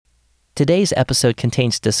Today's episode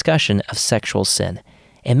contains discussion of sexual sin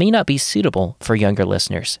and may not be suitable for younger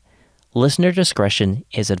listeners. Listener discretion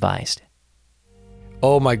is advised.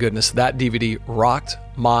 Oh my goodness, that DVD rocked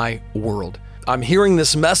my world. I'm hearing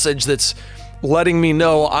this message that's letting me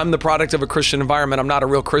know I'm the product of a Christian environment. I'm not a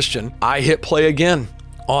real Christian. I hit play again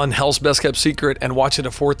on Hell's Best Kept Secret and watch it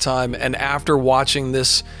a fourth time. And after watching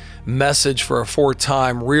this message for a fourth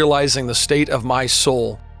time, realizing the state of my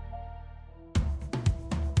soul,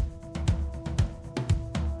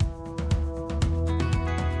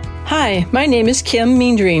 Hi, my name is Kim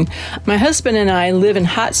Meandrine. My husband and I live in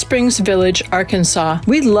Hot Springs Village, Arkansas.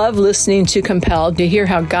 We love listening to Compelled to hear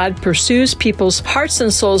how God pursues people's hearts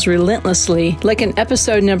and souls relentlessly, like in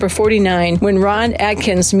episode number 49, when Ron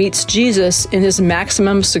Adkins meets Jesus in his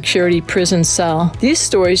maximum security prison cell. These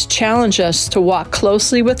stories challenge us to walk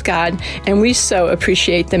closely with God, and we so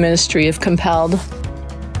appreciate the ministry of Compelled.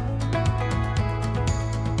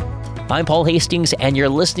 I'm Paul Hastings, and you're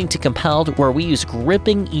listening to Compelled, where we use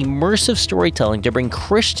gripping, immersive storytelling to bring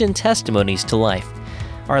Christian testimonies to life.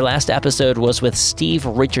 Our last episode was with Steve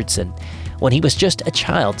Richardson. When he was just a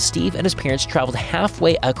child, Steve and his parents traveled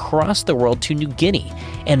halfway across the world to New Guinea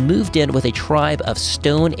and moved in with a tribe of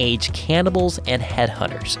Stone Age cannibals and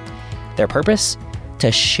headhunters. Their purpose?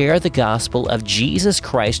 To share the gospel of Jesus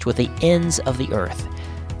Christ with the ends of the earth.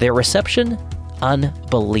 Their reception?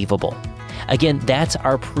 Unbelievable. Again, that's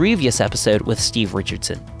our previous episode with Steve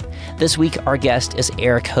Richardson. This week, our guest is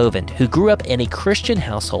Eric Hovind, who grew up in a Christian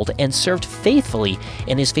household and served faithfully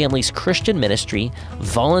in his family's Christian ministry,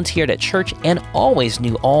 volunteered at church, and always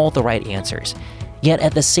knew all the right answers. Yet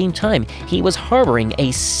at the same time, he was harboring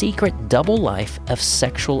a secret double life of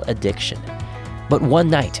sexual addiction. But one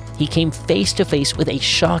night, he came face to face with a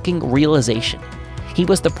shocking realization. He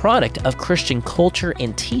was the product of Christian culture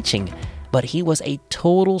and teaching, but he was a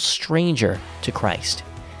total stranger to Christ.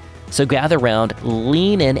 So gather round,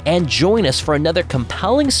 lean in, and join us for another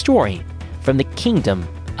compelling story from the kingdom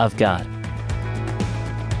of God.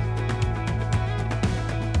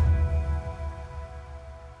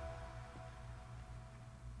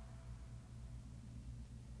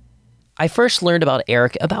 I first learned about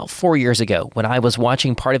Eric about 4 years ago when I was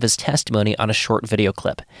watching part of his testimony on a short video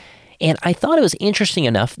clip. And I thought it was interesting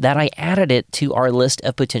enough that I added it to our list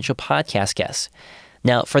of potential podcast guests.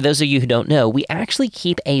 Now, for those of you who don't know, we actually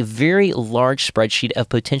keep a very large spreadsheet of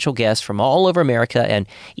potential guests from all over America and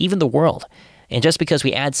even the world. And just because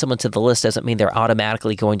we add someone to the list doesn't mean they're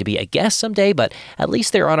automatically going to be a guest someday, but at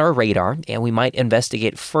least they're on our radar, and we might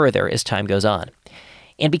investigate further as time goes on.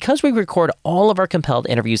 And because we record all of our Compelled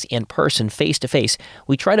interviews in person, face-to-face,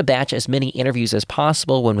 we try to batch as many interviews as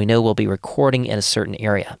possible when we know we'll be recording in a certain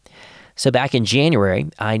area. So back in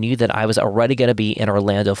January, I knew that I was already going to be in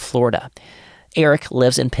Orlando, Florida. Eric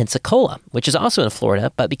lives in Pensacola, which is also in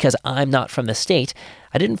Florida, but because I'm not from the state,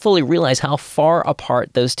 I didn't fully realize how far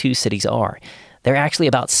apart those two cities are. They're actually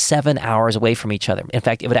about 7 hours away from each other. In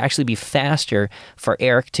fact, it would actually be faster for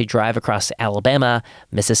Eric to drive across Alabama,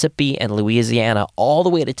 Mississippi, and Louisiana all the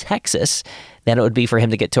way to Texas than it would be for him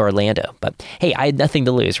to get to Orlando. But hey, I had nothing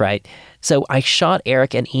to lose, right? So I shot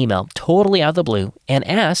Eric an email totally out of the blue and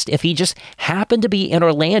asked if he just happened to be in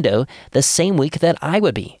Orlando the same week that I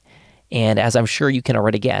would be. And as I'm sure you can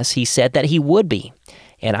already guess, he said that he would be.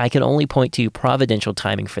 And I can only point to providential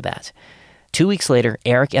timing for that. 2 weeks later,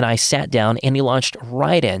 Eric and I sat down and he launched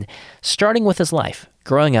right in, starting with his life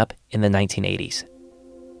growing up in the 1980s.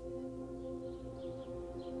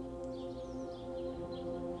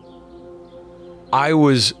 I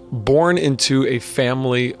was born into a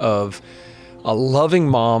family of a loving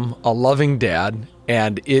mom, a loving dad,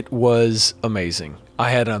 and it was amazing. I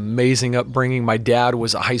had an amazing upbringing. My dad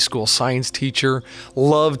was a high school science teacher,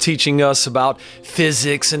 loved teaching us about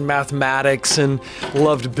physics and mathematics, and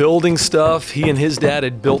loved building stuff. He and his dad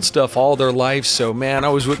had built stuff all their life. So man, I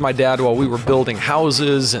was with my dad while we were building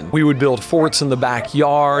houses, and we would build forts in the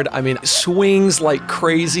backyard. I mean, swings like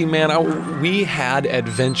crazy, man. We had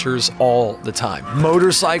adventures all the time.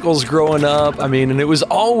 Motorcycles growing up. I mean, and it was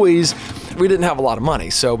always, we didn't have a lot of money.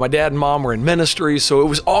 So my dad and mom were in ministry. So it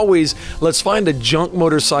was always, let's find a junk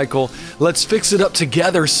motorcycle, let's fix it up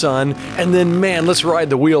together, son, and then, man, let's ride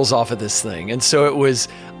the wheels off of this thing. And so it was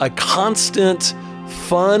a constant,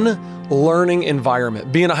 fun, learning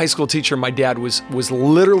environment. Being a high school teacher, my dad was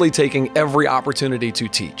literally taking every opportunity to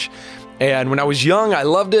teach. And when I was young, I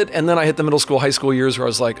loved it. And then I hit the middle school, high school years where I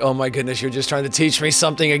was like, oh my goodness, you're just trying to teach me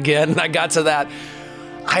something again. And I got to that,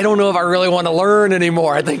 I don't know if I really want to learn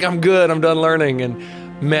anymore. I think I'm good. I'm done learning. And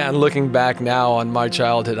man, looking back now on my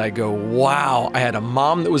childhood, I go, wow, I had a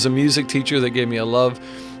mom that was a music teacher that gave me a love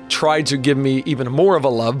tried to give me even more of a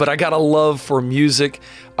love, but I got a love for music.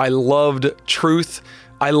 I loved truth.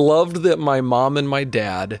 I loved that my mom and my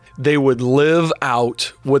dad, they would live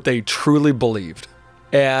out what they truly believed.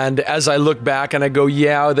 And as I look back and I go,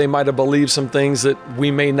 yeah, they might have believed some things that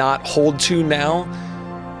we may not hold to now.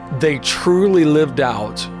 They truly lived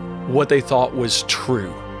out what they thought was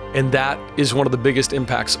true. And that is one of the biggest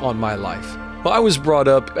impacts on my life. Well, I was brought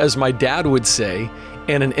up, as my dad would say,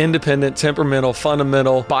 in an independent, temperamental,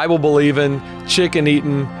 fundamental, Bible-believing,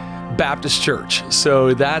 chicken-eating Baptist church.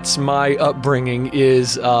 So that's my upbringing,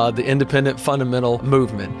 is the independent, fundamental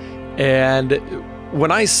movement. And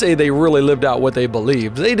when I say they really lived out what they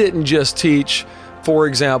believed, they didn't just teach, for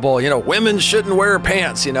example, women shouldn't wear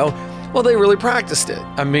pants, Well, they really practiced it.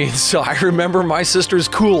 I mean, so I remember my sister's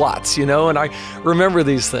culottes, and I remember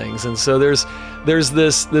these things. And so there's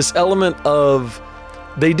this element of,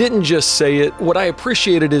 they didn't just say it. What I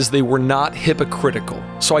appreciated is they were not hypocritical.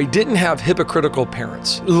 So I didn't have hypocritical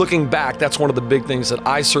parents. Looking back, that's one of the big things that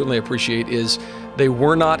I certainly appreciate, is they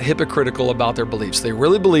were not hypocritical about their beliefs. They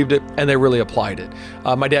really believed it, and they really applied it.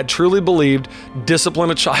 My dad truly believed,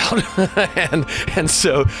 discipline a child, and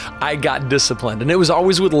so I got disciplined. And it was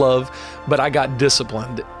always with love, but I got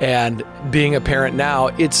disciplined. And being a parent now,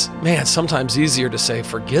 it's sometimes easier to say,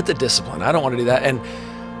 forget the discipline. I don't want to do that. And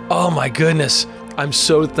oh my goodness, I'm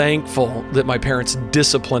so thankful that my parents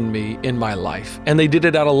disciplined me in my life. And they did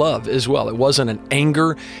it out of love as well. It wasn't an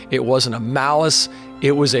anger. It wasn't a malice.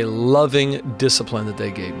 It was a loving discipline that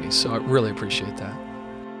they gave me. So I really appreciate that.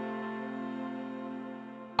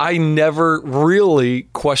 I never really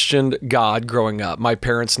questioned God growing up. My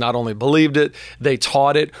parents not only believed it, they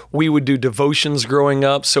taught it. We would do devotions growing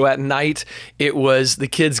up. So at night, it was the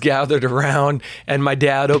kids gathered around and my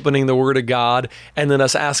dad opening the Word of God, and then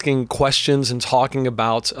us asking questions and talking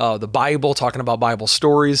about the Bible, talking about Bible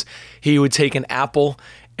stories. He would take an apple,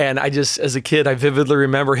 and as a kid, I vividly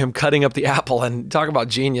remember him cutting up the apple, and talk about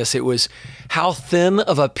genius. It was, how thin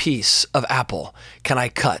of a piece of apple can I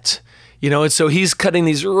cut? And so he's cutting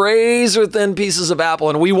these razor thin pieces of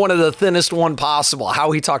apple, and we wanted the thinnest one possible.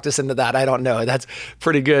 How he talked us into that, I don't know. That's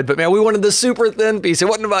pretty good. But man, we wanted the super thin piece. It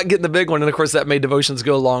wasn't about getting the big one. And of course, that made devotions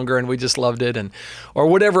go longer, and we just loved it. Or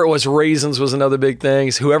whatever it was, raisins was another big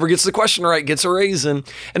thing. So whoever gets the question right gets a raisin.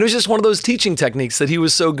 And it was just one of those teaching techniques that he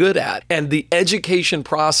was so good at. And the education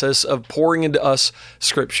process of pouring into us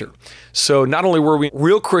Scripture. So not only were we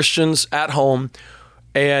real Christians at home,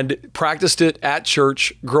 and practiced it at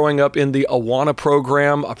church, growing up in the Awana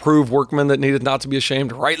program, approved workmen that needed not to be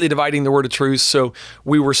ashamed, rightly dividing the word of truth. So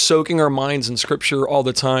we were soaking our minds in Scripture all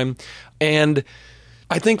the time. And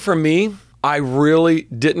I think for me, I really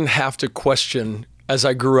didn't have to question, as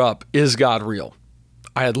I grew up, is God real?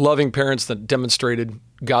 I had loving parents that demonstrated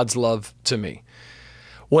God's love to me.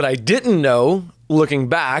 What I didn't know, looking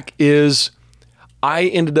back, is I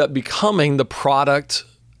ended up becoming the product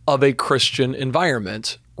of a Christian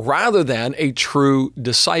environment rather than a true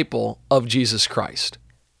disciple of Jesus Christ.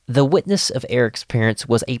 The witness of Eric's parents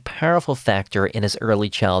was a powerful factor in his early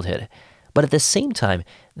childhood, but at the same time,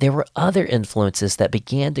 there were other influences that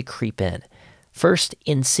began to creep in, first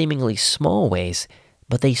in seemingly small ways,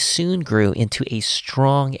 but they soon grew into a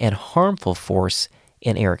strong and harmful force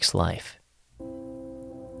in Eric's life.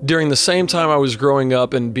 During the same time I was growing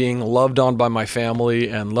up and being loved on by my family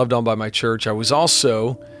and loved on by my church, I was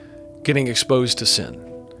also getting exposed to sin.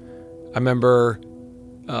 I remember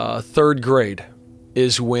third grade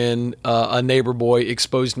is when a neighbor boy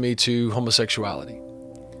exposed me to homosexuality.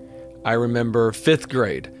 I remember fifth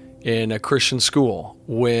grade in a Christian school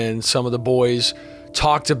when some of the boys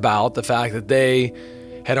talked about the fact that they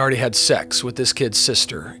had already had sex with this kid's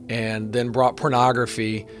sister and then brought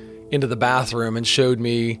pornography into the bathroom and showed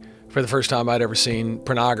me for the first time I'd ever seen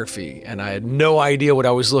pornography. And I had no idea what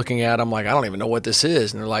I was looking at. I'm like, I don't even know what this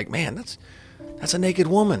is. And they're like, man, that's a naked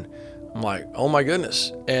woman. I'm like, oh my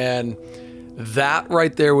goodness. And that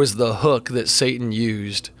right there was the hook that Satan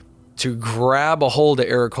used to grab a hold of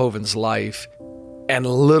Eric Hovind's life and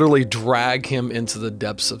literally drag him into the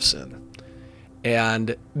depths of sin.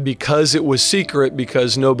 And because it was secret,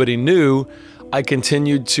 because nobody knew, I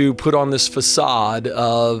continued to put on this facade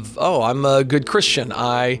of, oh, I'm a good Christian.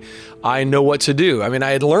 I know what to do. I mean,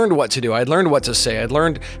 I had learned what to do. I had learned what to say. I had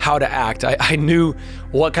learned how to act. I knew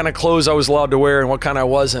what kind of clothes I was allowed to wear and what kind I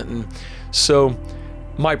wasn't. And so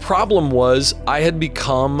my problem was I had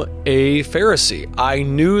become a Pharisee. I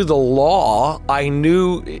knew the law. I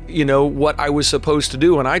knew, what I was supposed to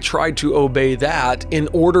do. And I tried to obey that in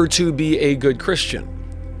order to be a good Christian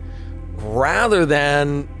rather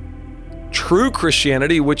than true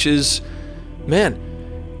Christianity, which is,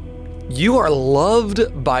 You are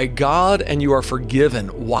loved by God and you are forgiven.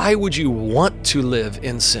 Why would you want to live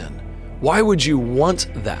in sin? Why would you want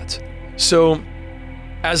that? So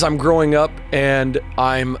as I'm growing up and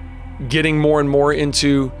I'm getting more and more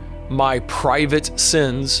into my private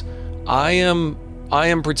sins, I am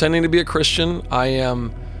pretending to be a Christian. I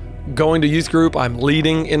am going to youth group. I'm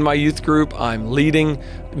leading in my youth group. I'm leading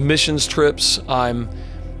missions trips. I'm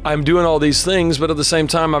doing all these things, but at the same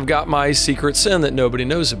time, I've got my secret sin that nobody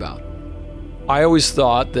knows about. I always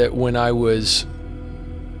thought that when I was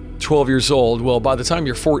 12 years old, well, by the time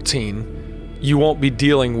you're 14, you won't be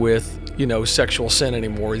dealing with, sexual sin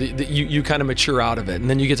anymore. You kind of mature out of it. And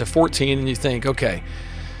then you get to 14 and you think, okay,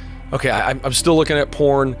 I'm still looking at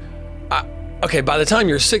porn. By the time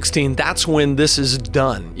you're 16, that's when this is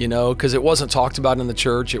done, because it wasn't talked about in the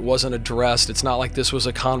church. It wasn't addressed. It's not like this was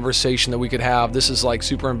a conversation that we could have. This is like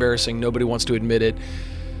super embarrassing. Nobody wants to admit it.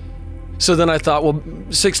 So then I thought, well,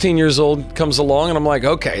 16 years old comes along and I'm like,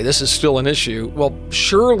 okay, this is still an issue. Well,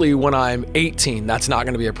 surely when I'm 18, that's not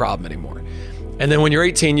going to be a problem anymore. And then when you're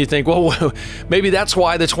 18, you think, well, maybe that's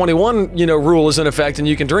why the 21, rule is in effect and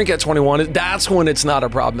you can drink at 21. That's when it's not a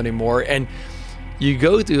problem anymore. And you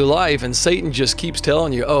go through life and Satan just keeps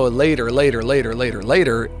telling you, oh, later.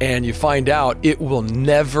 And you find out it will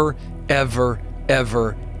never, ever,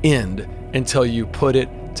 ever end until you put it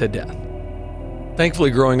to death.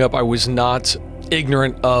 Thankfully, growing up, I was not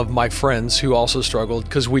ignorant of my friends who also struggled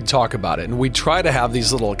because we'd talk about it and we'd try to have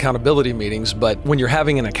these little accountability meetings. But when you're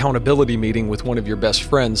having an accountability meeting with one of your best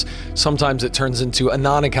friends, sometimes it turns into a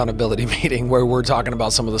non-accountability meeting where we're talking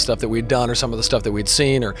about some of the stuff that we'd done or some of the stuff that we'd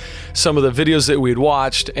seen or some of the videos that we'd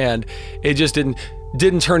watched. And it just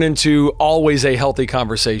didn't turn into always a healthy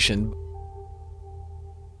conversation.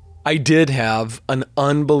 I did have an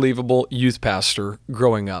unbelievable youth pastor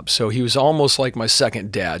growing up. So he was almost like my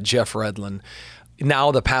second dad, Jeff Redlin,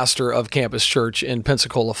 now the pastor of Campus Church in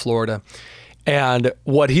Pensacola, Florida. And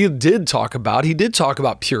what he did talk about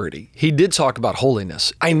purity. He did talk about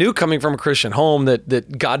holiness. I knew coming from a Christian home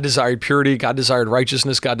that God desired purity, God desired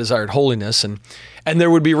righteousness, God desired holiness. And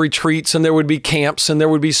there would be retreats and there would be camps and there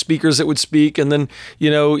would be speakers that would speak. And then,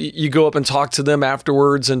 you go up and talk to them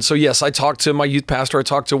afterwards. And so, yes, I talked to my youth pastor. I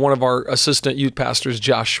talked to one of our assistant youth pastors,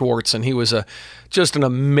 Josh Schwartz, and he was just an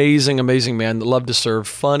amazing, amazing man that loved to serve,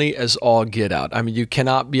 funny as all get out. I mean, you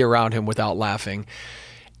cannot be around him without laughing.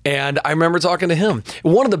 And I remember talking to him.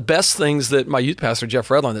 One of the best things that my youth pastor, Jeff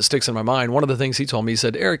Redlin, that sticks in my mind, one of the things he told me, he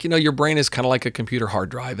said, Eric, your brain is kind of like a computer hard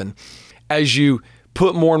drive. And as you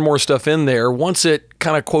put more and more stuff in there, once it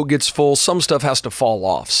kind of, quote, gets full, some stuff has to fall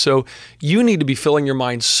off. So you need to be filling your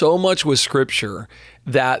mind so much with scripture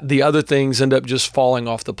that the other things end up just falling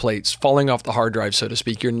off the plates, falling off the hard drive, so to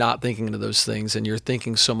speak. You're not thinking of those things and you're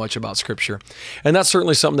thinking so much about scripture. And that's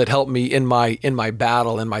certainly something that helped me in my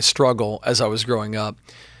battle, in my struggle as I was growing up.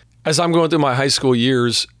 As I'm going through my high school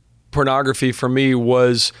years, pornography for me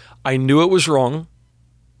was, I knew it was wrong,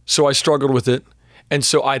 so I struggled with it. And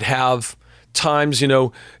so I'd have times,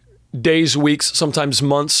 days, weeks, sometimes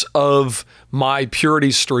months of my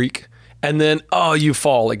purity streak. And then, you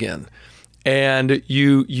fall again. And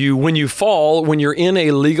you when you fall, when you're in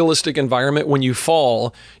a legalistic environment, when you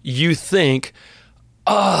fall, you think,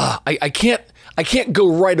 I can't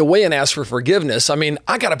go right away and ask for forgiveness. I mean,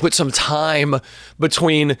 I got to put some time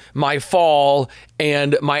between my fall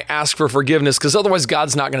and my ask for forgiveness because otherwise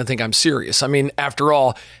God's not going to think I'm serious. I mean, after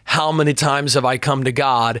all, how many times have I come to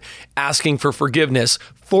God asking for forgiveness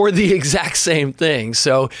for the exact same thing?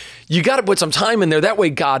 So you got to put some time in there. That way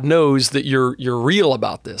God knows that you're real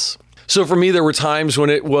about this. So for me, there were times when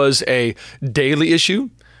it was a daily issue.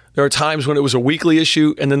 There are times when it was a weekly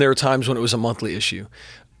issue. And then there are times when it was a monthly issue.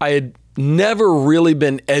 I had never really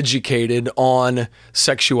been educated on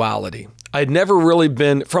sexuality. I'd never really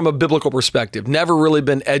been, from a biblical perspective, never really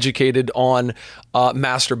been educated on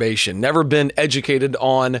masturbation, never been educated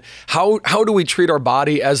on how do we treat our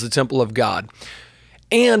body as the temple of God.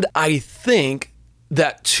 And I think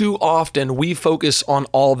that too often we focus on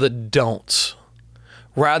all the don'ts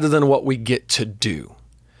rather than what we get to do.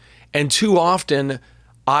 And too often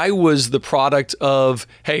I was the product of,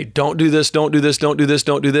 hey, don't do this, don't do this, don't do this,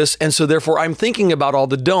 don't do this. And so therefore I'm thinking about all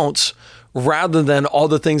the don'ts rather than all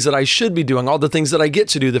the things that I should be doing, all the things that I get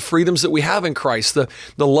to do, the freedoms that we have in Christ, the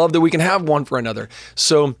love that we can have one for another.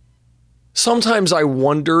 So sometimes I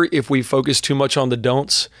wonder if we focus too much on the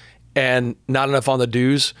don'ts and not enough on the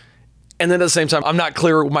do's. And then at the same time, I'm not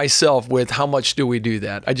clear myself with how much do we do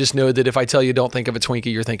that. I just know that if I tell you don't think of a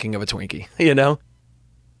Twinkie, you're thinking of a Twinkie,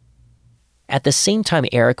 At the same time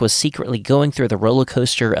Eric was secretly going through the roller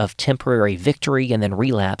coaster of temporary victory and then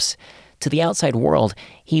relapse, To the outside world,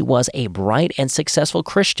 he was a bright and successful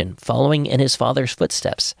Christian following in his father's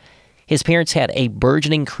footsteps. His parents had a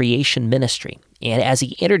burgeoning creation ministry, and as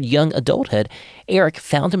he entered young adulthood, Eric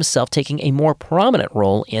found himself taking a more prominent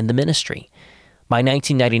role in the ministry. By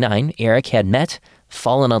 1999, Eric had met,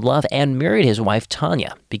 fallen in love, and married his wife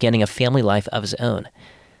Tanya, beginning a family life of his own.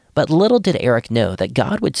 But little did Eric know that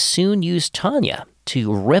God would soon use Tanya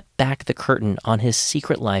to rip back the curtain on his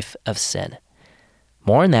secret life of sin.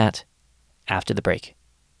 More on that after the break.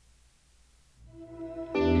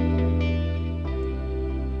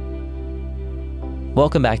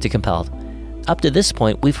 Welcome back to Compelled. Up to this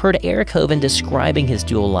point, we've heard Eric Hovind describing his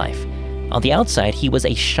dual life. On the outside, he was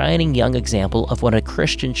a shining young example of what a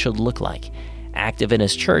Christian should look like, active in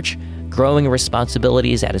his church, growing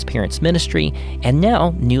responsibilities at his parents' ministry, and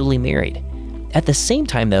now newly married. At the same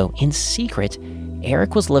time, though, in secret,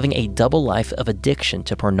 Eric was living a double life of addiction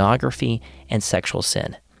to pornography and sexual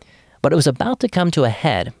sin. But it was about to come to a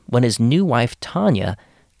head when his new wife, Tanya,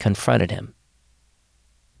 confronted him.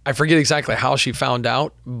 I forget exactly how she found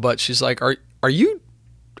out, but she's like, are you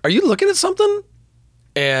looking at something?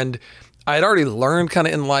 And I had already learned kind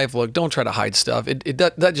of in life, look, don't try to hide stuff.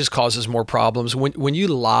 That just causes more problems. When you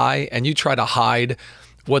lie and you try to hide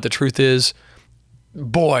what the truth is,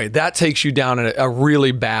 boy, that takes you down a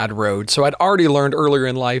really bad road. So I'd already learned earlier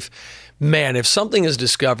in life, man, if something is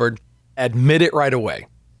discovered, admit it right away.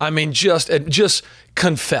 I mean, just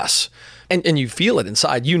confess. And you feel it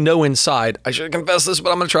inside. You know inside, I should confess this, but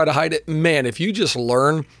I'm going to try to hide it. Man, if you just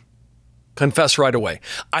learn, confess right away.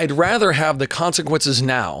 I'd rather have the consequences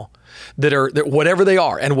now that whatever they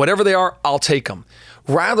are, and whatever they are, I'll take them,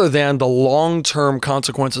 rather than the long-term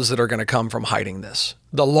consequences that are going to come from hiding this.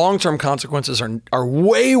 The long-term consequences are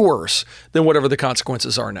way worse than whatever the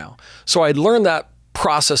consequences are now. So I'd learned that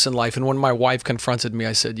process in life. And when my wife confronted me,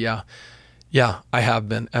 I said, yeah, I have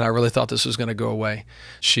been. And I really thought this was going to go away.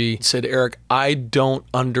 She said, Eric, I don't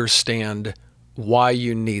understand why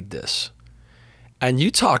you need this. And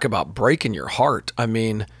you talk about breaking your heart. I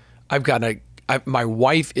mean, my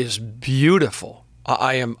wife is beautiful.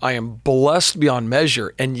 I am blessed beyond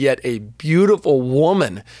measure. And yet a beautiful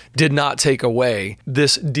woman did not take away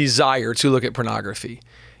this desire to look at pornography.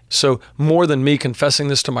 So more than me confessing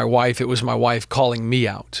this to my wife, it was my wife calling me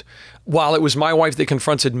out. While it was my wife that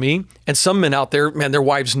confronted me, and some men out there, man, their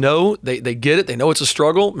wives know, they get it, they know it's a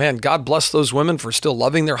struggle. Man, God bless those women for still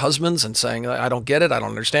loving their husbands and saying, I don't get it, I don't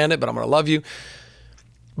understand it, but I'm going to love you.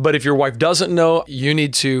 But if your wife doesn't know, you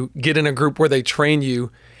need to get in a group where they train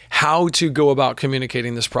you how to go about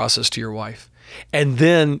communicating this process to your wife. And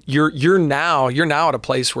then you're now at a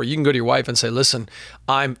place where you can go to your wife and say, listen,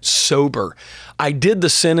 I'm sober. I did the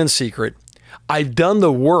sin in secret. I've done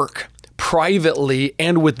the work privately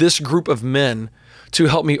and with this group of men to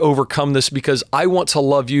help me overcome this because I want to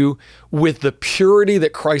love you with the purity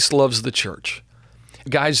that Christ loves the church.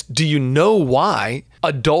 Guys, do you know why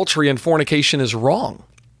adultery and fornication is wrong?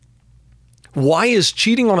 Why is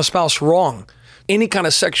cheating on a spouse wrong? Any kind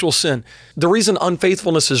of sexual sin. The reason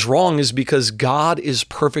unfaithfulness is wrong is because God is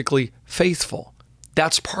perfectly faithful.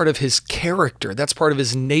 That's part of his character. That's part of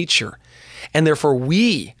his nature. And therefore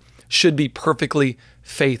we should be perfectly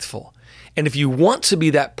faithful. And if you want to be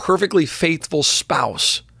that perfectly faithful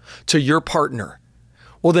spouse to your partner,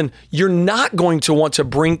 well, then you're not going to want to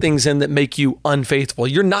bring things in that make you unfaithful.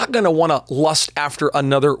 You're not going to want to lust after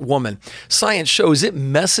another woman. Science shows it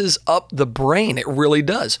messes up the brain. It really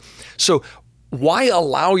does. So why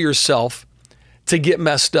allow yourself to get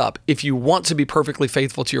messed up if you want to be perfectly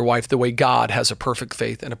faithful to your wife the way God has a perfect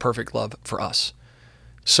faith and a perfect love for us?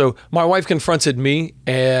 So my wife confronted me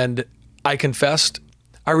and I confessed.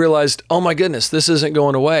 I realized, oh my goodness, this isn't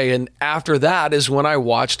going away. And after that is when I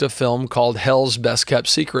watched a film called Hell's Best Kept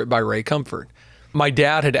Secret by Ray Comfort. My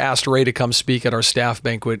dad had asked Ray to come speak at our staff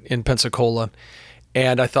banquet in Pensacola.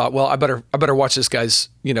 And I thought, well, I better watch this guy's,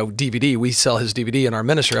 DVD. We sell his DVD in our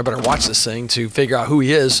ministry. I better watch this thing to figure out who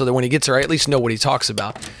he is so that when he gets there, I at least know what he talks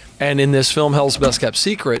about. And in this film, Hell's Best Kept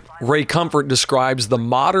Secret, Ray Comfort describes the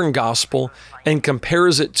modern gospel and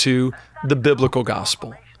compares it to the biblical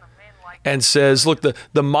gospel. And says, look,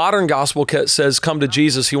 the modern gospel says, come to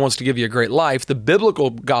Jesus, he wants to give you a great life. The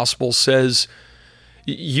biblical gospel says,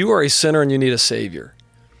 you are a sinner and you need a savior.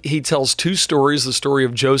 He tells two stories, the story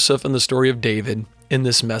of Joseph and the story of David in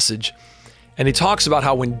this message. And he talks about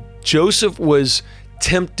how when Joseph was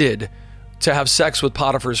tempted to have sex with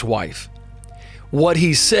Potiphar's wife, what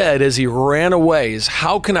he said as he ran away is,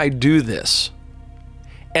 how can I do this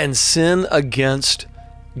and sin against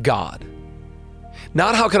God?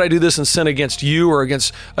 Not how could I do this and sin against you or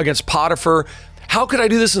against Potiphar. How could I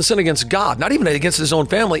do this and sin against God? Not even against his own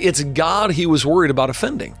family. It's God he was worried about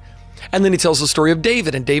offending. And then he tells the story of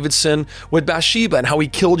David and David's sin with Bathsheba and how he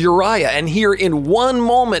killed Uriah. And here in one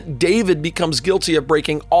moment, David becomes guilty of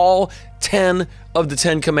breaking all 10 of the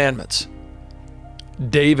 10 commandments.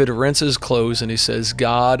 David rinses his clothes and he says,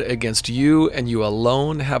 God, against you and you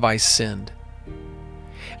alone have I sinned.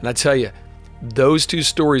 And I tell you, those two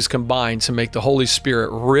stories combine to make the Holy Spirit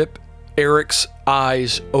rip Eric's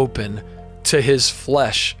eyes open to his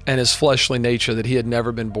flesh and his fleshly nature, that he had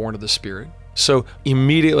never been born of the Spirit. So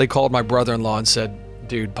immediately called my brother-in-law and said,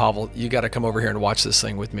 dude, Pavel, you got to come over here and watch this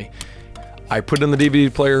thing with me. I put in the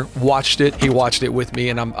DVD player, watched it. He watched it with me,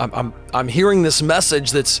 and I'm hearing this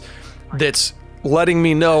message that's letting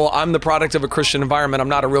me know I'm the product of a Christian environment. I'm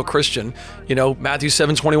not a real Christian. You know, Matthew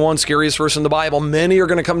 7:21, scariest verse in the Bible. Many are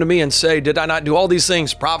going to come to me and say, did I not do all these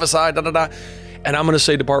things? Prophesy, da-da-da. And I'm going to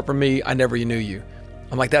say, depart from me. I never knew you.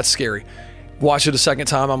 I'm like, that's scary. Watch it a second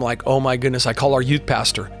time. I'm like, oh my goodness. I call our youth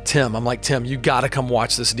pastor, Tim. I'm like, Tim, you got to come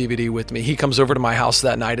watch this DVD with me. He comes over to my house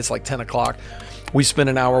that night. It's like 10 o'clock. We spend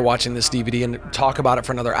an hour watching this DVD and talk about it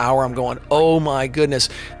for another hour. I'm going, oh my goodness.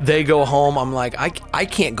 They go home. I'm like, I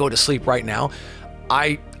can't go to sleep right now.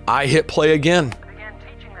 I hit play again.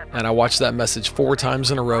 And I watched that message 4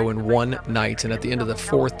 times in a row in one night. And at the end of the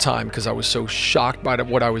 4th time, because I was so shocked by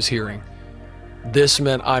what I was hearing, this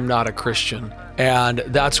meant I'm not a Christian. And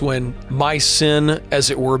that's when my sin, as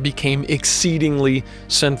it were, became exceedingly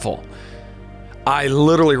sinful. I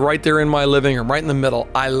literally, right there in my living room, right in the middle,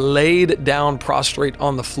 I laid down prostrate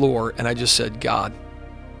on the floor and I just said, God,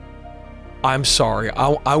 I'm sorry.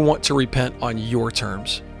 I want to repent on your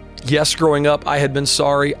terms. Yes, growing up, I had been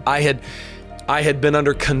sorry. I had been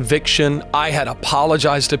under conviction. I had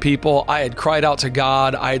apologized to people. I had cried out to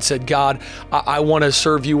God. I had said, God, I want to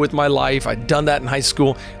serve you with my life. I'd done that in high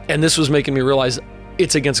school. And this was making me realize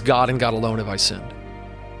it's against God and God alone have I sinned.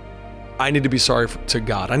 I need to be sorry to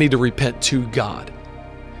God. I need to repent to God.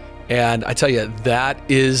 And I tell you, that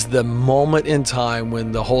is the moment in time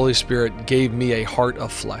when the Holy Spirit gave me a heart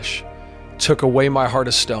of flesh, took away my heart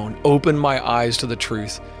of stone, opened my eyes to the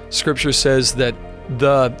truth. Scripture says that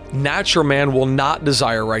the natural man will not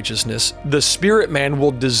desire righteousness. The spirit man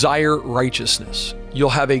will desire righteousness.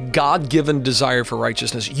 You'll have a God-given desire for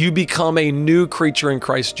righteousness. You become a new creature in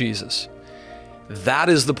Christ Jesus. That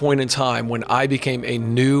is the point in time when I became a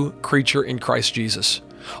new creature in Christ Jesus.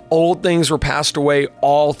 Old things were passed away.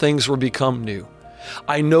 All things were become new.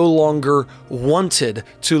 I no longer wanted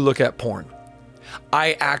to look at porn.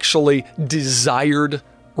 I actually desired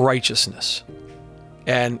righteousness.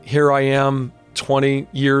 And here I am 20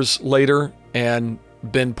 years later and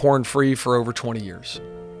been porn free for over 20 years.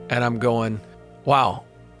 And I'm going, wow,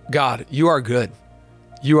 God, you are good.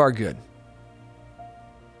 You are good.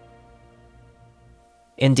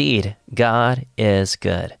 Indeed, God is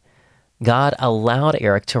good. God allowed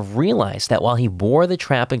Eric to realize that while he bore the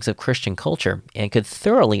trappings of Christian culture and could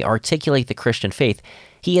thoroughly articulate the Christian faith,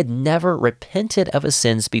 he had never repented of his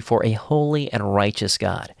sins before a holy and righteous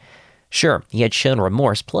God. Sure, he had shown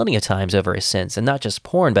remorse plenty of times over his sins, and not just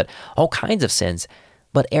porn, but all kinds of sins.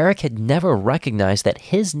 But Eric had never recognized that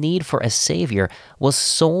his need for a Savior was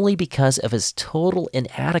solely because of his total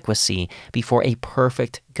inadequacy before a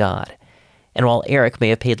perfect God. And while Eric may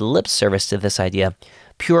have paid lip service to this idea,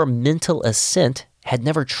 pure mental assent had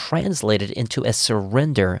never translated into a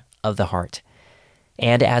surrender of the heart.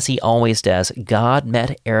 And as he always does, God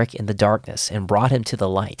met Eric in the darkness and brought him to the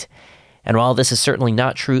light. And while this is certainly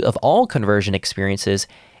not true of all conversion experiences,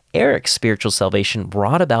 Eric's spiritual salvation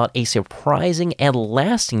brought about a surprising and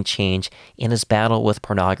lasting change in his battle with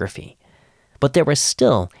pornography. But there was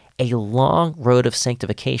still a long road of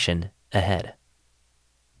sanctification ahead.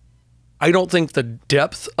 I don't think the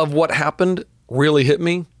depth of what happened really hit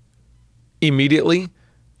me immediately.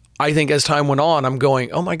 I think as time went on, I'm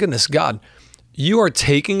going, oh my goodness, God, you are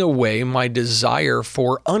taking away my desire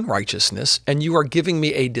for unrighteousness, and you are giving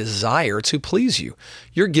me a desire to please you.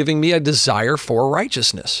 You're giving me a desire for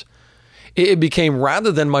righteousness. It became,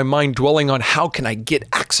 rather than my mind dwelling on how can I get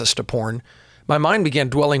access to porn, my mind began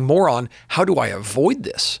dwelling more on how do I avoid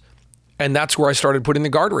this? And that's where I started putting the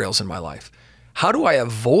guardrails in my life. How do I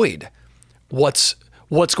avoid what's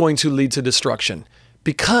going to lead to destruction?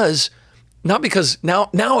 Not because now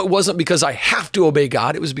it wasn't because I have to obey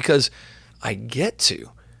God. It was because I get to.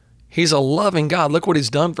 He's a loving God. Look what he's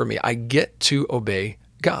done for me. I get to obey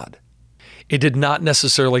God. It did not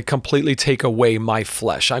necessarily completely take away my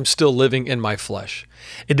flesh. I'm still living in my flesh.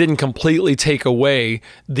 It didn't completely take away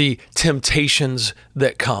the temptations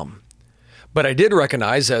that come. But I did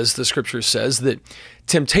recognize, as the scripture says, that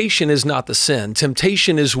temptation is not the sin.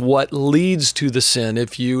 Temptation is what leads to the sin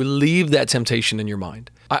if you leave that temptation in your mind.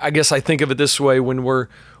 I guess I think of it this way: when we're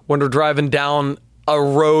driving down a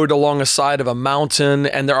road along a side of a mountain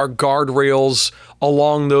and there are guardrails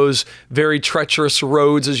along those very treacherous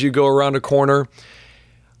roads as you go around a corner.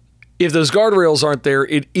 If those guardrails aren't there,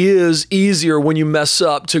 it is easier when you mess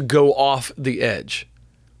up to go off the edge.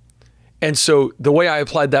 And so the way I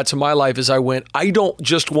applied that to my life is I don't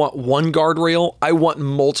just want one guardrail, I want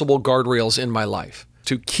multiple guardrails in my life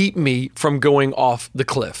to keep me from going off the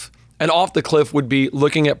cliff. And off the cliff would be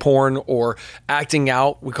looking at porn or acting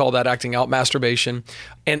out. We call that acting out, masturbation.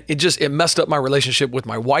 And it messed up my relationship with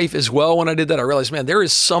my wife as well. When I did that, I realized, man, there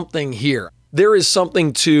is something here. There is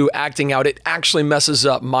something to acting out. It actually messes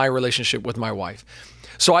up my relationship with my wife.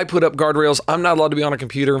 So I put up guardrails. I'm not allowed to be on a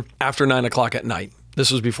computer after 9 o'clock at night. This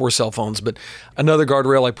was before cell phones. But another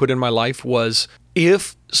guardrail I put in my life was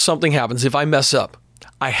if something happens, if I mess up,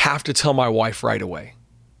 I have to tell my wife right away.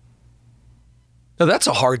 Now, that's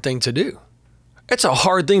a hard thing to do. It's a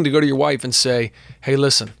hard thing to go to your wife and say, hey,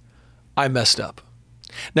 listen, I messed up.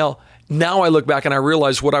 Now I look back and I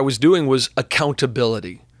realize what I was doing was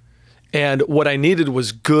accountability. And what I needed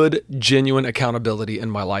was good, genuine accountability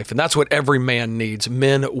in my life. And that's what every man needs.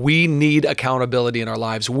 Men, we need accountability in our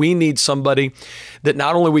lives. We need somebody that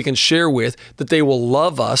not only we can share with, that they will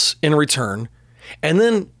love us in return. And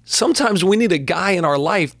then sometimes we need a guy in our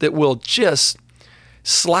life that will just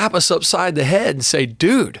slap us upside the head and say,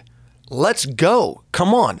 dude, let's go.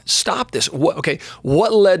 Come on, stop this.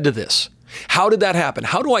 What led to this? How did that happen?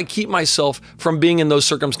 How do I keep myself from being in those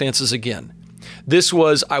circumstances again?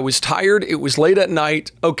 I was tired. It was late at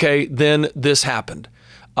night. Okay, then this happened.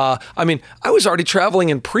 I was already traveling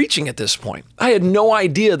and preaching at this point. I had no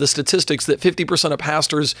idea the statistics that 50% of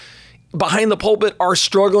pastors behind the pulpit are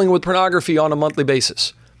struggling with pornography on a monthly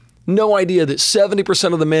basis. No idea that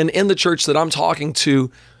 70% of the men in the church that I'm talking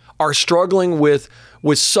to are struggling with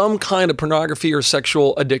some kind of pornography or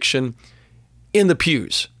sexual addiction in the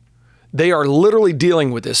pews. They are literally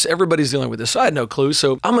dealing with this. Everybody's dealing with this. I had no clue.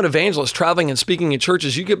 So I'm an evangelist traveling and speaking in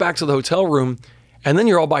churches. You get back to the hotel room and then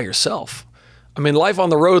you're all by yourself. Life on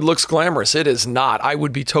the road looks glamorous. It is not. I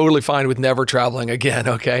would be totally fine with never traveling again,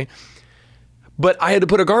 okay? But I had to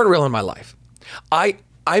put a guardrail in my life.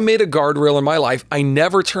 I made a guardrail in my life. I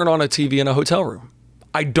never turn on a TV in a hotel room.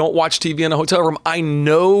 I don't watch TV in a hotel room. I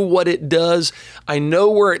know what it does. I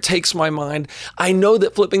know where it takes my mind. I know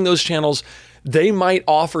that flipping those channels, they might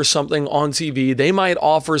offer something on TV. They might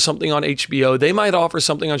offer something on HBO. They might offer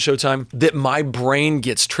something on Showtime that my brain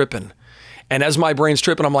gets tripping. And as my brain's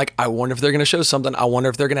tripping, I'm like, I wonder if they're going to show something. I wonder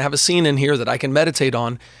if they're going to have a scene in here that I can meditate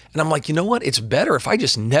on. And I'm like, you know what? It's better if I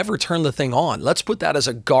just never turn the thing on. Let's put that as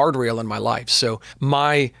a guardrail in my life. So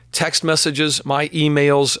my text messages, my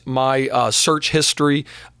emails, my search history,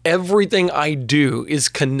 everything I do is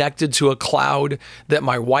connected to a cloud that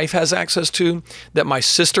my wife has access to, that my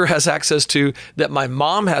sister has access to, that my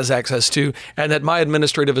mom has access to, and that my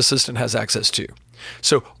administrative assistant has access to.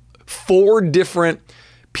 So 4 different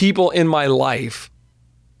people in my life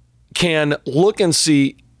can look and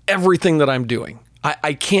see everything that I'm doing.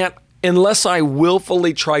 I can't, unless I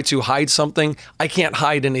willfully try to hide something, I can't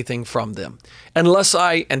hide anything from them.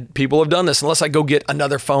 And people have done this, unless I go get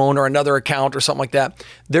another phone or another account or something like that,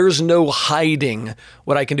 there's no hiding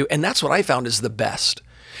what I can do. And that's what I found is the best.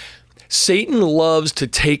 Satan loves to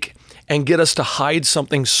take and get us to hide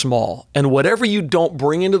something small. And whatever you don't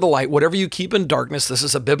bring into the light, whatever you keep in darkness, this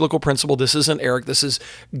is a biblical principle. This isn't Eric. This is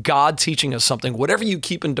God teaching us something. Whatever you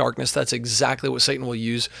keep in darkness, that's exactly what Satan will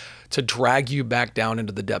use to drag you back down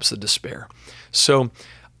into the depths of despair. So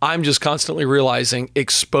I'm just constantly realizing,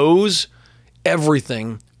 expose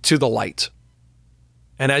everything to the light.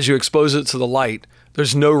 And as you expose it to the light,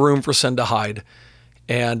 there's no room for sin to hide.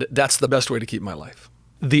 And that's the best way to keep my life.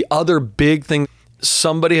 The other big thing,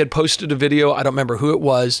 somebody had posted a video, I don't remember who it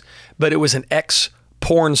was, but it was an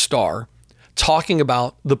ex-porn star talking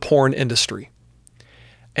about the porn industry.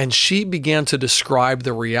 And she began to describe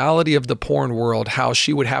the reality of the porn world, how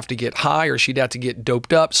she would have to get high or she'd have to get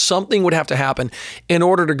doped up. Something would have to happen in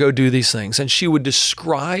order to go do these things. And she would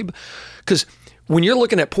describe, because when you're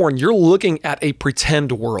looking at porn, you're looking at a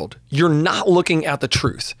pretend world. You're not looking at the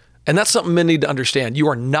truth. And that's something men need to understand. You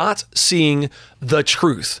are not seeing the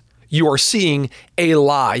truth. You are seeing a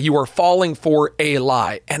lie. You are falling for a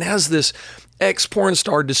lie. And as this ex-porn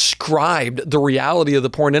star described the reality of the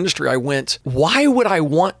porn industry, I went, why would I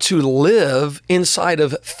want to live inside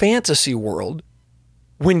of fantasy world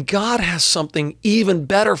when God has something even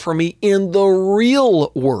better for me in the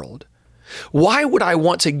real world? Why would I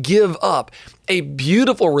want to give up a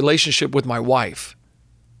beautiful relationship with my wife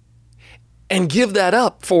and give that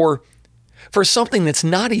up for something that's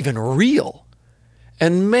not even real?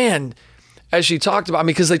 And man, as she talked about,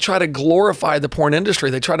 because they try to glorify the porn industry.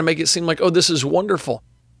 They try to make it seem like, oh, this is wonderful.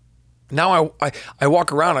 Now I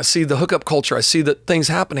walk around, I see the hookup culture, I see the things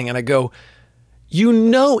happening, and I go,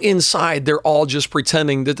 inside they're all just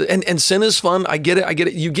pretending that, and sin is fun. I get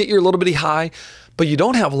it. You get your little bitty high, but you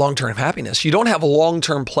don't have long-term happiness. You don't have a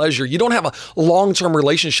long-term pleasure. You don't have a long-term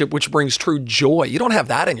relationship which brings true joy. You don't have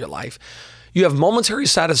that in your life. You have momentary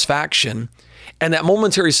satisfaction, and that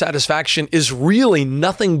momentary satisfaction is really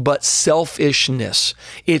nothing but selfishness.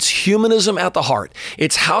 It's humanism at the heart.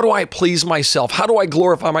 It's how do I please myself? How do I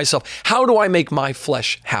glorify myself? How do I make my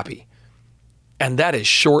flesh happy? And that is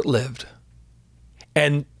short-lived.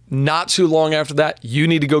 And not too long after that, you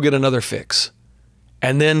need to go get another fix.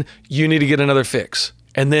 And then you need to get another fix.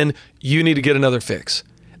 And then you need to get another fix.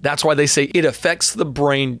 That's why they say it affects the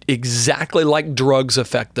brain exactly like drugs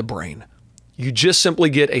affect the brain. You just simply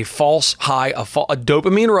get a false high, a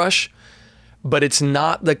dopamine rush, but it's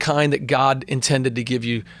not the kind that God intended to give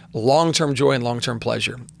you long-term joy and long-term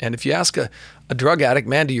pleasure. And if you ask a drug addict,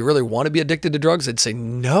 man, do you really want to be addicted to drugs? They'd say,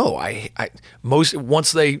 no,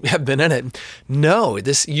 once they have been in it, no,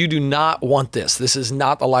 you do not want this. This is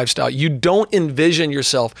not the lifestyle. You don't envision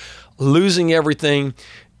yourself losing everything,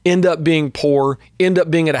 end up being poor, end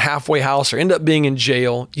up being at a halfway house, or end up being in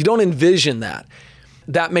jail. You don't envision that.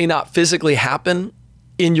 That may not physically happen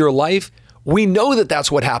in your life. We know that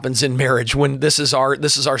that's what happens in marriage when this is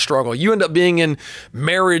our struggle. You end up being in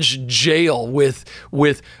marriage jail with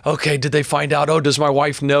okay, did they find out? Oh, does my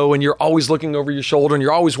wife know? And you're always looking over your shoulder, and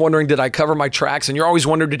you're always wondering, did I cover my tracks? And you're always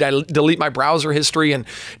wondering, did I delete my browser history? And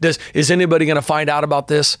is anybody going to find out about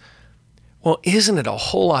this? Well, isn't it a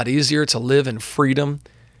whole lot easier to live in freedom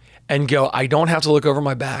and go, I don't have to look over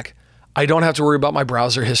my back. I don't have to worry about my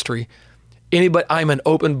browser history. I'm an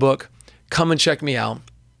open book. Come and check me out.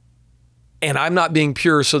 And I'm not being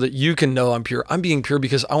pure so that you can know I'm pure. I'm being pure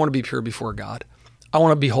because I want to be pure before God. I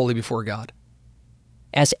want to be holy before God.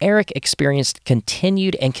 As Eric experienced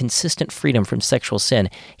continued and consistent freedom from sexual sin,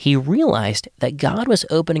 he realized that God was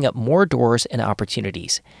opening up more doors and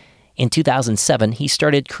opportunities. In 2007, he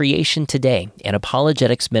started Creation Today, an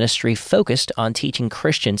apologetics ministry focused on teaching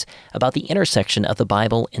Christians about the intersection of the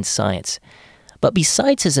Bible and science. But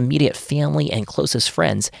besides his immediate family and closest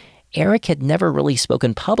friends, Eric had never really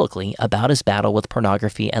spoken publicly about his battle with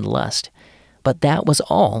pornography and lust. But that was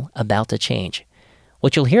all about to change,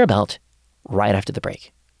 which you'll hear about right after the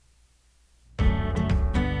break.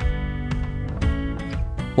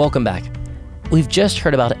 Welcome back. We've just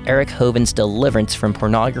heard about Eric Hovind's deliverance from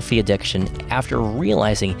pornography addiction after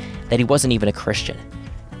realizing that he wasn't even a Christian.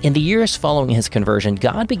 In the years following his conversion,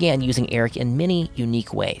 God began using Eric in many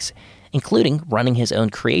unique ways, including running his own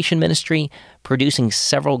creation ministry, producing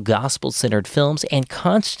several gospel-centered films, and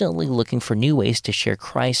constantly looking for new ways to share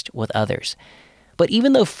Christ with others. But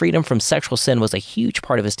even though freedom from sexual sin was a huge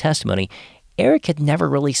part of his testimony, Eric had never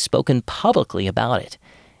really spoken publicly about it.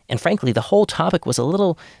 And frankly, the whole topic was a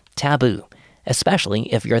little taboo,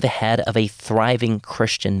 especially if you're the head of a thriving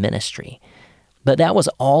Christian ministry. But that was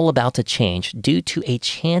all about to change due to a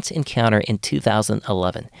chance encounter in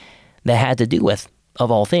 2011 that had to do with, of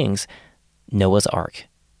all things, Noah's Ark.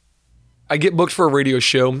 I get booked for a radio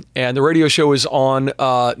show, and the radio show is on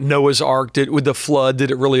Noah's Ark. With the flood, did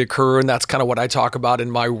it really occur? And that's kind of what I talk about in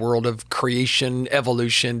my world of creation,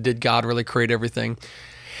 evolution. Did God really create everything?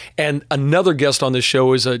 And another guest on this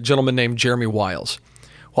show is a gentleman named Jeremy Wiles.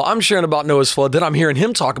 Well, I'm sharing about Noah's flood. Then I'm hearing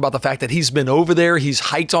him talk about the fact that he's been over there. He's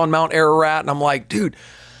hiked on Mount Ararat. And I'm like, dude,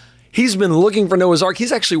 he's been looking for Noah's Ark.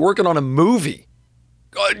 He's actually working on a movie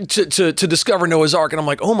to discover Noah's Ark. And I'm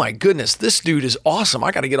like, oh my goodness, this dude is awesome.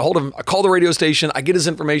 I got to get a hold of him. I call the radio station. I get his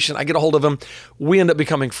information. I get a hold of him. We end up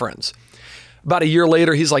becoming friends. About a year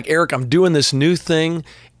later, he's like, Eric, I'm doing this new thing.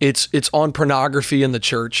 It's on pornography in the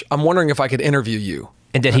church. I'm wondering if I could interview you.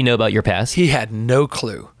 And did he know about your past? He had no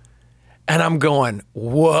clue. And I'm going,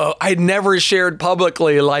 whoa, I'd never shared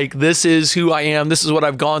publicly, like, this is who I am. This is what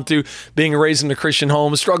I've gone through, being raised in a Christian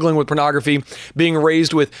home, struggling with pornography, being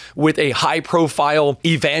raised with a high profile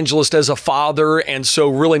evangelist as a father. And so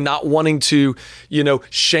really not wanting to,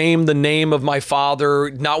 shame the name of my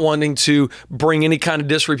father, not wanting to bring any kind of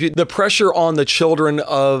disrepute. The pressure on the children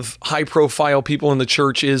of high profile people in the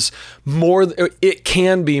church is it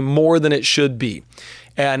can be more than it should be.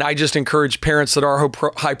 And I just encourage parents that are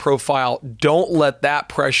high profile, don't let that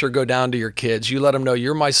pressure go down to your kids. You let them know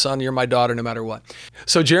you're my son, you're my daughter, no matter what.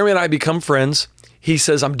 So Jeremy and I become friends. He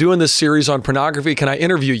says, I'm doing this series on pornography. Can I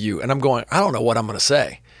interview you? And I'm going, I don't know what I'm going to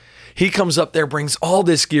say. He comes up there, brings all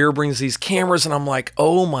this gear, brings these cameras, and I'm like,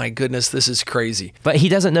 oh my goodness, this is crazy. But he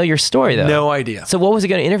doesn't know your story, though. No idea. So what was he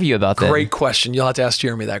going to interview about then? Great question. You'll have to ask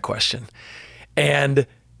Jeremy that question. And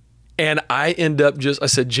And I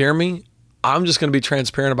said, Jeremy, I'm just going to be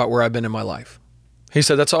transparent about where I've been in my life. He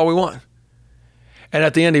said, that's all we want. And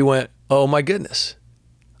at the end he went, oh my goodness.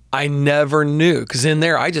 I never knew, because in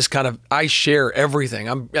there, I share everything.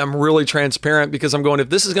 I'm really transparent, because I'm going, if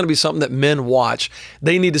this is going to be something that men watch,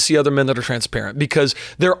 they need to see other men that are transparent, because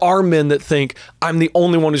there are men that think I'm the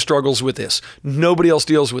only one who struggles with this. Nobody else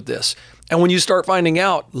deals with this. And when you start finding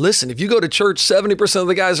out, listen, if you go to church, 70% of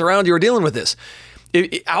the guys around you are dealing with this.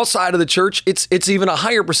 Outside of the church, it's even a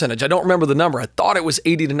higher percentage. I don't remember the number. I thought it was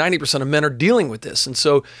 80 to 90% of men are dealing with this. And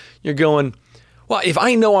so you're going, well, if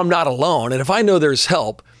I know I'm not alone, and if I know there's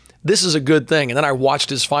help, this is a good thing. And then I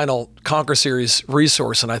watched his final Conquer series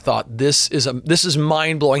resource, and I thought, this is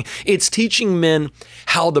mind blowing. It's teaching men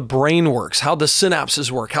how the brain works, how the synapses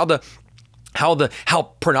work, how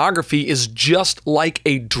pornography is just like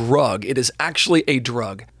a drug. It is actually a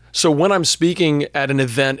drug. So when I'm speaking at an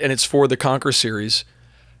event and it's for the Conquer series,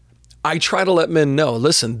 I try to let men know,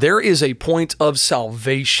 listen, there is a point of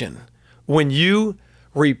salvation when you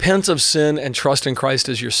repent of sin and trust in Christ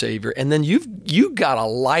as your Savior. And then you've got a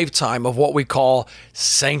lifetime of what we call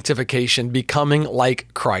sanctification, becoming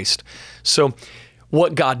like Christ. So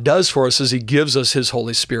what God does for us is he gives us his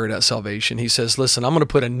Holy Spirit at salvation. He says, listen, I'm going to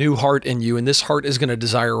put a new heart in you, and this heart is going to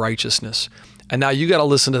desire righteousness. And now you got to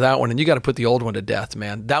listen to that one, and you got to put the old one to death,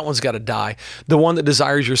 man. That one's got to die. The one that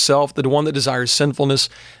desires yourself, the one that desires sinfulness,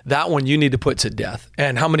 that one you need to put to death.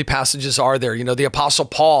 And how many passages are there? You know, the Apostle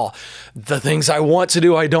Paul, the things I want to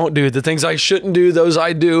do, I don't do. The things I shouldn't do, those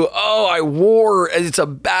I do. Oh, I war. It's a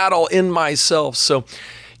battle in myself. So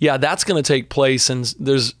yeah, that's going to take place. And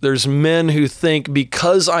there's men who think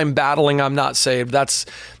because I'm battling, I'm not saved. That's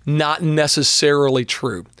not necessarily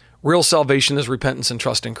true. Real salvation is repentance and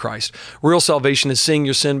trust in Christ. Real salvation is seeing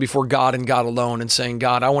your sin before God and God alone and saying,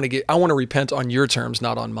 God, I want to repent on your terms,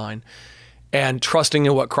 not on mine. And trusting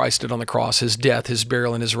in what Christ did on the cross, his death, his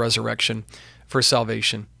burial, and his resurrection for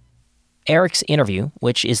salvation. Eric's interview,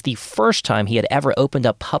 which is the first time he had ever opened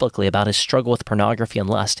up publicly about his struggle with pornography and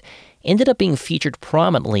lust, ended up being featured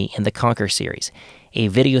prominently in the Conquer series, a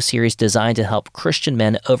video series designed to help Christian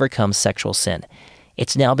men overcome sexual sin.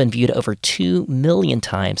 It's now been viewed over 2 million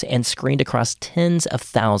times and screened across tens of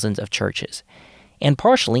thousands of churches. And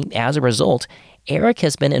partially as a result, Eric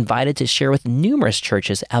has been invited to share with numerous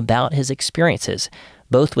churches about his experiences,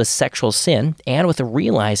 both with sexual sin and with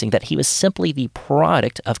realizing that he was simply the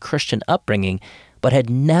product of Christian upbringing, but had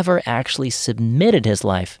never actually submitted his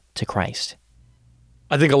life to Christ.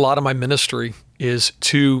 I think a lot of my ministry is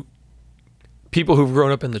to people who've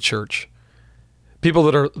grown up in the church. People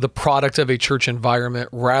that are the product of a church environment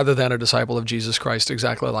rather than a disciple of Jesus Christ,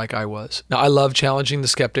 exactly like I was. Now, I love challenging the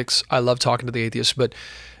skeptics. I love talking to the atheists, but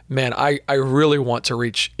man, I really want to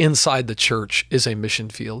reach inside the church is a mission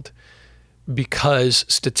field, because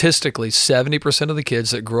statistically, 70% of the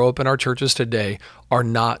kids that grow up in our churches today are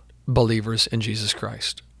not believers in Jesus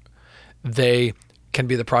Christ. They can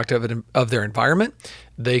be the product of their environment.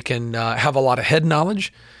 They can have a lot of head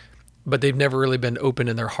knowledge, but they've never really been open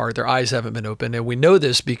in their heart. Their eyes haven't been open. And we know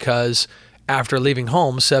this because after leaving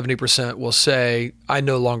home, 70% will say, I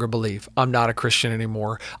no longer believe. I'm not a Christian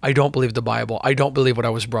anymore. I don't believe the Bible. I don't believe what I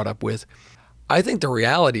was brought up with. I think the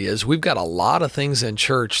reality is we've got a lot of things in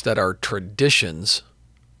church that are traditions,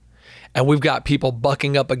 and we've got people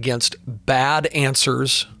bucking up against bad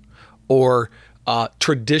answers or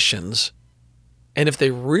traditions. And if they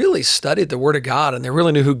really studied the Word of God and they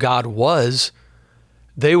really knew who God was,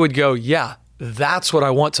 they would go, yeah, that's what I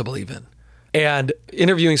want to believe in. And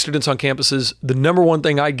interviewing students on campuses, the number one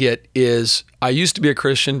thing I get is, I used to be a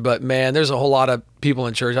Christian, but man, there's a whole lot of people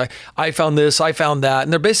in church. I found this, I found that.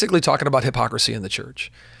 And they're basically talking about hypocrisy in the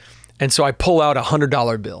church. And so I pull out a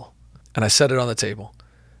 $100 bill and I set it on the table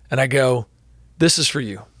and I go, this is for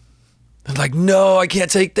you. They're like, no, I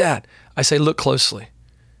can't take that. I say, look closely.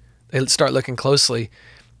 They start looking closely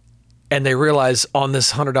and they realize on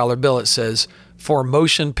this $100 bill, it says, for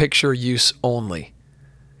motion picture use only.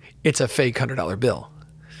 It's a fake $100 bill.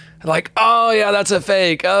 Like, oh yeah, that's a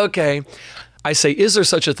fake. Okay. I say, is there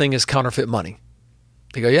such a thing as counterfeit money?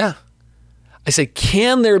 They go, yeah. I say,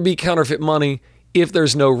 can there be counterfeit money if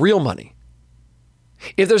there's no real money?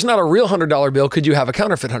 If there's not a real $100 bill, could you have a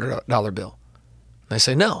counterfeit $100 bill? And I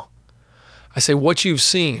say, no. I say, what you've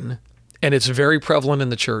seen, and it's very prevalent in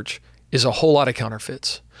the church, is a whole lot of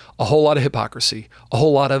counterfeits, a whole lot of hypocrisy, a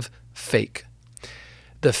whole lot of fake.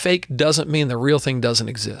 The fake doesn't mean the real thing doesn't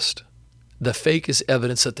exist. The fake is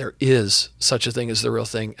evidence that there is such a thing as the real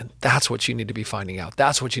thing, and that's what you need to be finding out.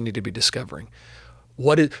 That's what you need to be discovering.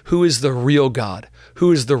 Who is the real God?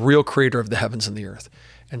 Who is the real creator of the heavens and the earth?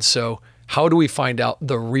 And so How do we find out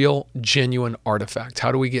the real, genuine artifact?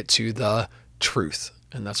 How do we get to the truth?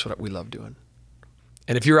 And that's what we love doing.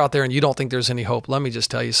 And if you're out there and you don't think there's any hope, let me just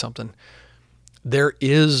tell you something. There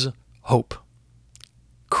is hope.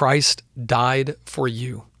 Christ died for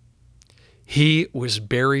you. He was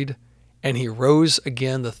buried and he rose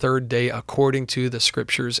again the third day according to the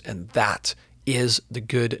scriptures. And that is the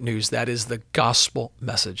good news. That is the gospel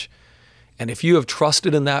message. And if you have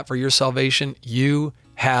trusted in that for your salvation, you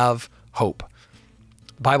have hope.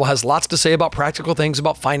 The Bible has lots to say about practical things,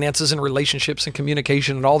 about finances and relationships and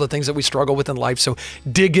communication and all the things that we struggle with in life. So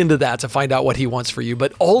dig into that to find out what he wants for you.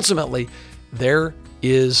 But ultimately, there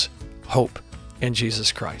is hope in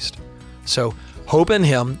Jesus Christ. So hope in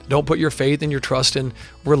him. Don't put your faith and your trust in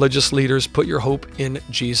religious leaders. Put your hope in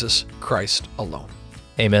Jesus Christ alone.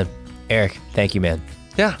 Amen. Eric, thank you, man.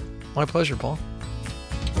 Yeah, my pleasure, Paul.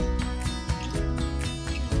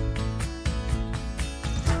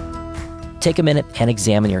 Take a minute and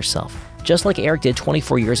examine yourself, just like Eric did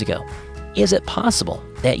 24 years ago. Is it possible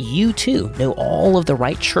that you too know all of the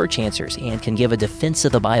right church answers and can give a defense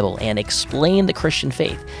of the Bible and explain the Christian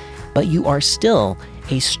faith, but you are still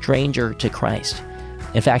a stranger to Christ?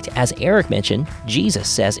 In fact, as Eric mentioned, Jesus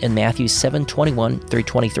says in Matthew 7:21 through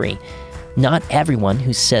 23, "Not everyone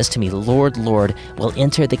who says to me, 'Lord, Lord,' will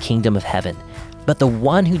enter the kingdom of heaven, but the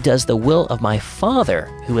one who does the will of my Father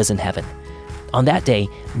who is in heaven. On that day,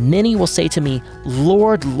 many will say to me,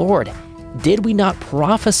 'Lord, Lord, did we not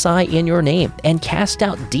prophesy in your name and cast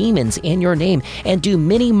out demons in your name and do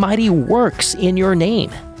many mighty works in your name?'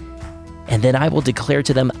 And then I will declare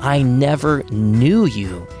to them, 'I never knew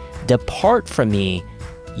you. Depart from me,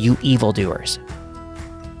 you evildoers.'"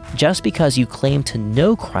 Just because you claim to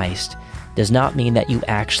know Christ does not mean that you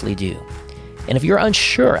actually do. And if you're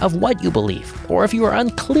unsure of what you believe, or if you are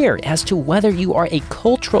unclear as to whether you are a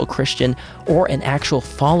cultural Christian or an actual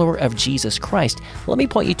follower of Jesus Christ, let me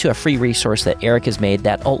point you to a free resource that Eric has made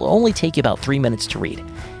that will only take you about 3 minutes to read.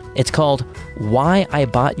 It's called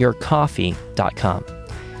whyiboughtyourcoffee.com.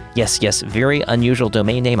 Yes, very unusual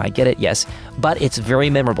domain name, I get it, yes, but it's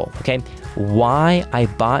very memorable, okay?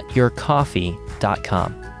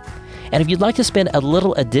 whyiboughtyourcoffee.com. And if you'd like to spend a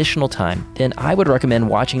little additional time, then I would recommend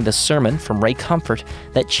watching the sermon from Ray Comfort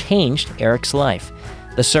that changed Eric's life.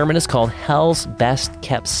 The sermon is called Hell's Best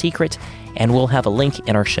Kept Secret, and we'll have a link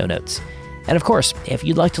in our show notes. And of course, if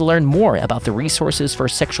you'd like to learn more about the resources for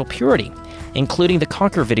sexual purity, including the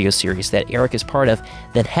Conquer video series that Eric is part of,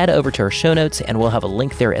 then head over to our show notes and we'll have a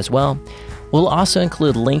link there as well. We'll also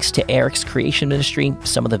include links to Eric's creation ministry,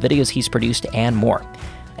 some of the videos he's produced, and more.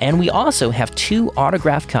 And we also have 2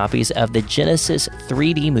 autographed copies of the Genesis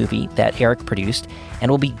 3D movie that Eric produced, and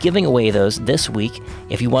we'll be giving away those this week.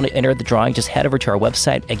 If you want to enter the drawing, just head over to our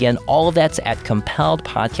website. Again, all of that's at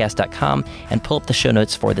compelledpodcast.com, and pull up the show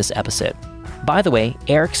notes for this episode. By the way,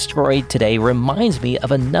 Eric's story today reminds me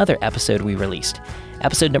of another episode we released,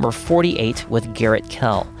 episode number 48 with Garrett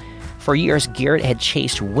Kell. For years, Garrett had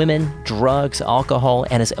chased women, drugs, alcohol,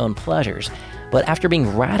 and his own pleasures. But after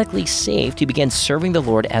being radically saved, he began serving the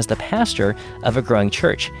Lord as the pastor of a growing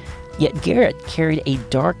church. Yet Garrett carried a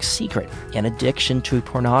dark secret, an addiction to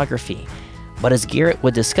pornography. But as Garrett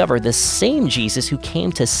would discover, the same Jesus who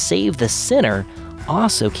came to save the sinner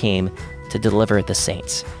also came to deliver the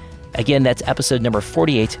saints. Again, that's episode number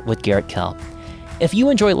 48 with Garrett Kell. If you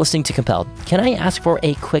enjoy listening to Compelled, can I ask for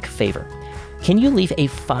a quick favor? Can you leave a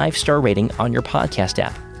 5-star rating on your podcast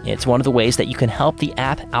app? It's one of the ways that you can help the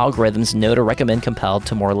app algorithms know to recommend Compelled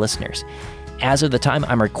to more listeners. As of the time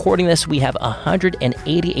I'm recording this, we have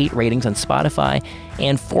 188 ratings on Spotify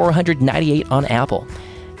and 498 on Apple.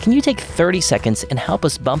 Can you take 30 seconds and help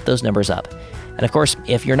us bump those numbers up? And of course,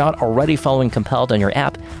 if you're not already following Compelled on your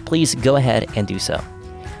app, please go ahead and do so.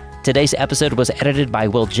 Today's episode was edited by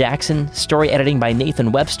Will Jackson, story editing by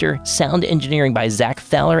Nathan Webster, sound engineering by Zach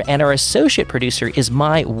Fowler, and our associate producer is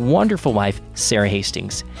my wonderful wife, Sarah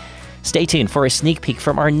Hastings. Stay tuned for a sneak peek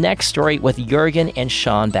from our next story with Jurgen and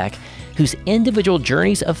Sean Beck, whose individual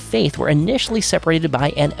journeys of faith were initially separated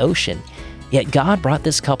by an ocean. Yet God brought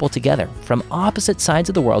this couple together from opposite sides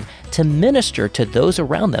of the world to minister to those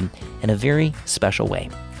around them in a very special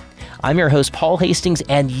way. I'm your host, Paul Hastings,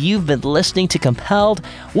 and you've been listening to Compelled.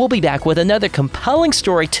 We'll be back with another compelling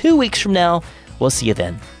story 2 weeks from now. We'll see you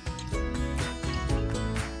then.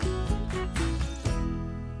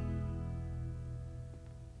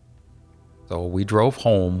 So we drove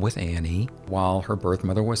home with Annie while her birth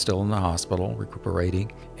mother was still in the hospital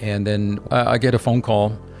recuperating. And then I get a phone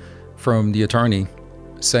call from the attorney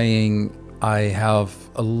saying, "I have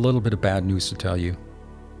a little bit of bad news to tell you.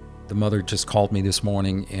 The mother just called me this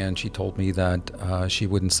morning and she told me that she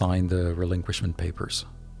wouldn't sign the relinquishment papers.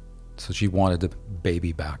 So she wanted the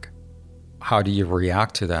baby back. How do you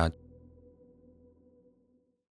react to that?